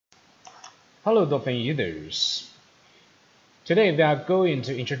Hello Dolphin users. Today we are going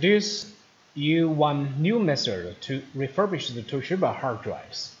to introduce you one new method to refurbish the Toshiba hard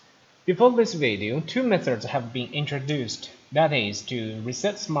drives. Before this video, two methods have been introduced, that is to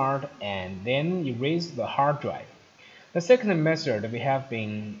reset smart and then erase the hard drive. The second method we have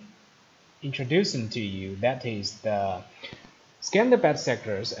been introducing to you, that is the scan the bad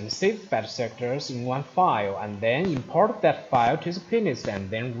sectors and save bad sectors in one file and then import that file to the playlist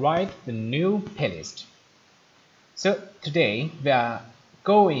and then write the new playlist. So today we are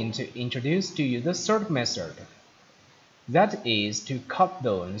going to introduce to you the third method, that is to cut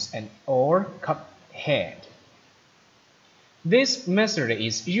zones and or cut head. This method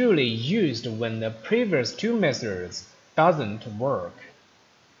is usually used when the previous two methods doesn't work.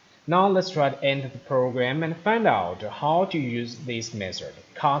 Now let's try to enter the program and find out how to use this method,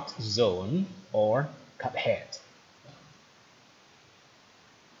 cut zone or cut head.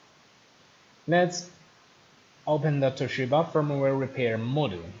 Let's open the Toshiba firmware repair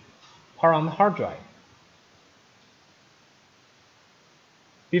module. Power on the hard drive.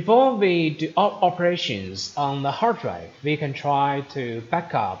 Before we do all operations on the hard drive, we can try to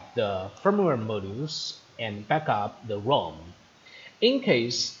back up the firmware modules and back up the ROM. In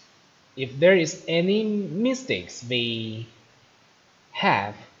case if there is any mistakes we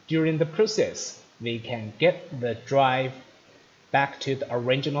have during the process, we can get the drive back to the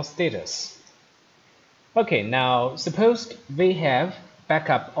original status. Okay, now suppose we have backed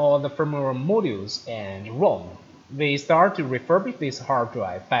up all the firmware modules and ROM. We start to refurbish this hard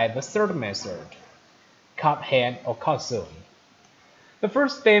drive by the third method, cut head or cut zone. The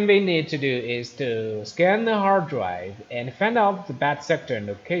first thing we need to do is to scan the hard drive and find out the bad sector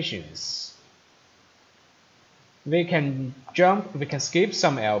locations. We can skip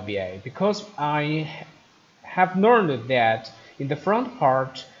some LBA because I have learned that in the front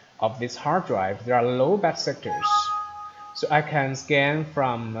part of this hard drive there are low bad sectors. So I can scan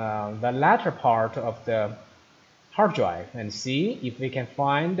from the latter part of the hard drive and see if we can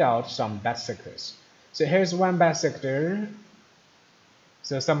find out some bad sectors. So here's one bad sector.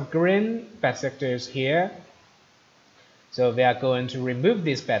 So some green bad sectors here. So we are going to remove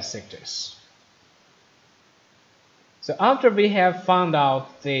these bad sectors. So after we have found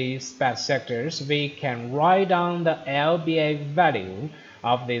out these bad sectors, we can write down the LBA value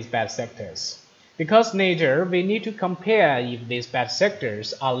of these bad sectors. Because later we need to compare if these bad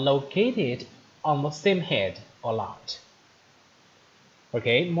sectors are located on the same head or not.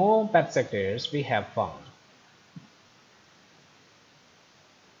 Okay, more bad sectors we have found.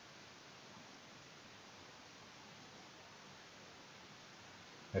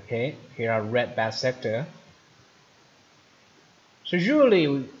 Okay, here are red bad sector. So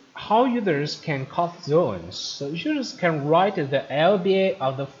usually how users can cut zones. So users can write the LBA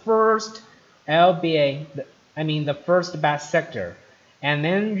of the first LBA, the first bad sector, and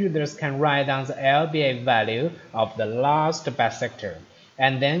then users can write down the LBA value of the last bad sector,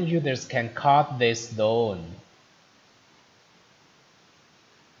 and then users can cut this zone.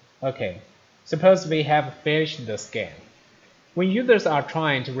 Okay, suppose we have finished the scan. When users are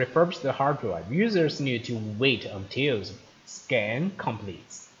trying to refurbish the hard drive, users need to wait until the scan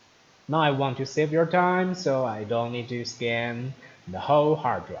completes. Now I want to save your time, so I don't need to scan the whole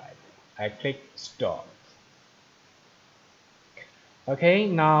hard drive. I click Stop. Okay,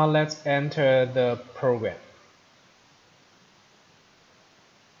 now let's enter the program.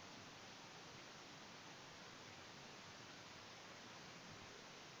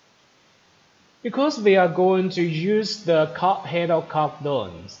 Because we are going to use the cut head or cut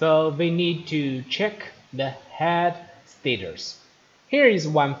zone, so we need to check the head status. Here is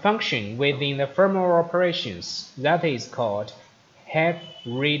one function within the firmware operations that is called head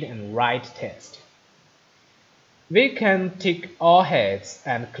read and write test. We can tick all heads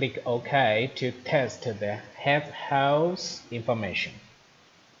and click OK to test the head health information.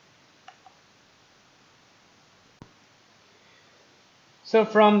 So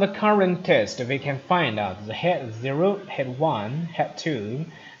from the current test, we can find out the head 0, head 1, head 2,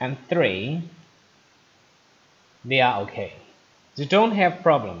 and 3, they are okay. They don't have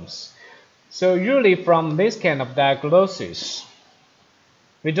problems. So usually from this kind of diagnosis,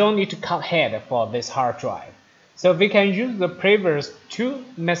 we don't need to cut head for this hard drive. So we can use the previous two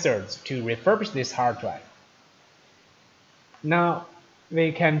methods to refurbish this hard drive. Now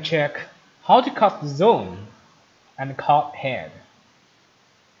we can check how to cut zone and cut head.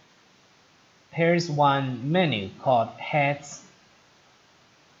 Here is one menu called Heads,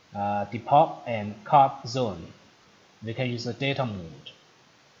 Depot, and Cut Zone. We can use the data mode.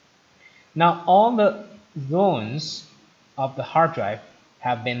 Now all the zones of the hard drive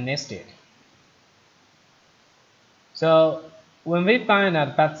have been listed. So when we find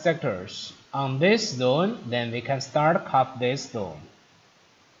out bad sectors on this zone, then we can start cut this zone.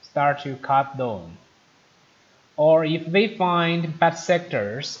 Start to cut zone. Or if we find bad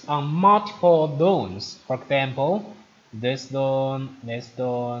sectors on multiple zones, for example, this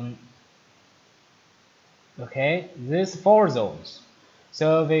zone, okay, these 4 zones.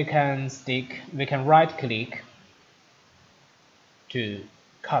 So we can right click to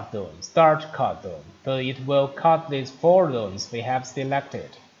cut zone, start cut zone. So it will cut these 4 zones we have selected.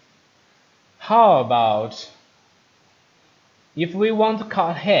 How about if we want to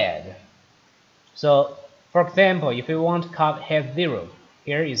cut head? So for example, if we want to cut head 0,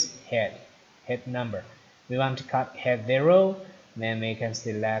 here is head number. We want to cut head 0, then we can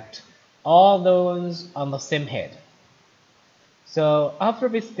select all those on the same head. So after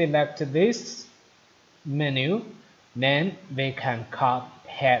we select this menu, then we can cut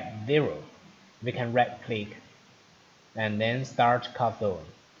head 0. We can right click and then start cut zone.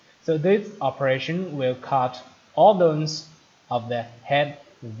 So this operation will cut all zones of the head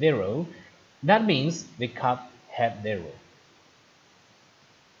 0. That means we cut head 0.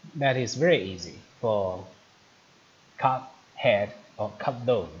 That is very easy for cut head or cut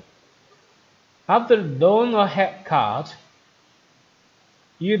zone. After zone or head cut,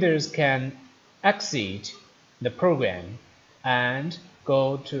 users can exit the program and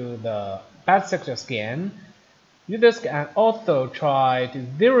go to the bad sector scan. Users can also try to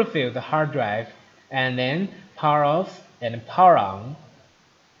zero fill the hard drive and then power off and power on.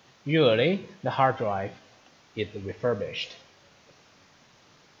 Usually, the hard drive is refurbished.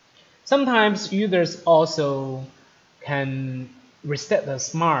 Sometimes users also can reset the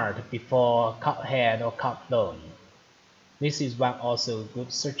smart before cut head or cut zone. This is one also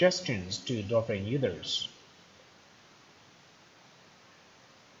good suggestions to Dolphin users.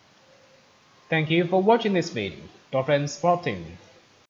 Thank you for watching this video. Dolphin Sporting.